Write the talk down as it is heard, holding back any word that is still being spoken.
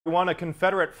A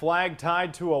Confederate flag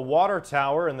tied to a water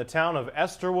tower in the town of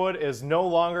Estherwood is no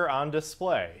longer on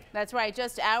display. That's right.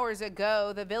 Just hours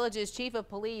ago, the village's chief of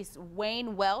police,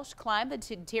 Wayne Welsh, climbed the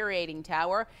deteriorating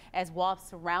tower as WAF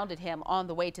surrounded him on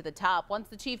the way to the top. Once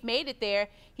the chief made it there,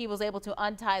 he was able to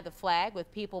untie the flag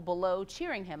with people below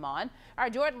cheering him on. Our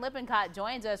Jordan Lippincott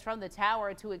joins us from the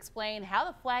tower to explain how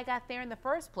the flag got there in the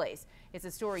first place. It's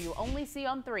a story you only see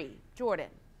on 3. Jordan.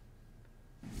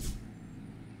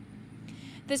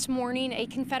 This morning, a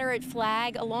Confederate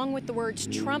flag along with the words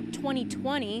Trump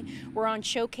 2020 were on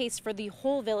showcase for the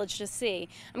whole village to see.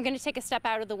 I'm going to take a step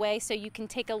out of the way so you can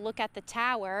take a look at the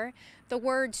tower. The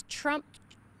words Trump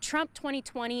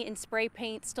 2020 in spray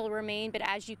paint still remain, but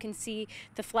as you can see,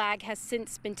 the flag has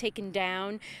since been taken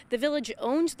down. The village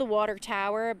owns the water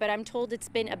tower, but I'm told it's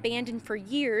been abandoned for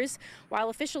years while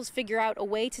officials figure out a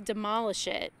way to demolish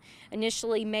it.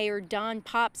 Initially, Mayor Don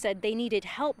Pop said they needed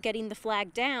help getting the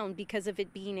flag down because of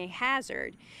it being a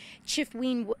hazard. Chief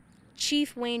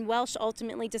Wayne Welsh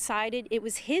ultimately decided it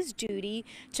was his duty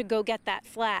to go get that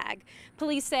flag.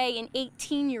 Police say an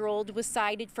 18-year-old was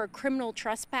cited for criminal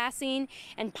trespassing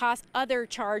and other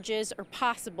charges are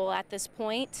possible at this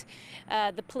point.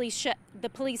 The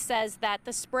police says that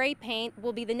the spray paint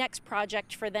will be the next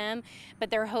project for them,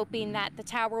 but they're hoping that the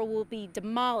tower will be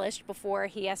demolished before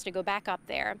he has to go back up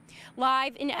there.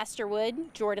 Live in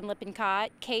Estherwood, Jordan Lippincott,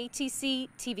 KATC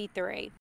TV3.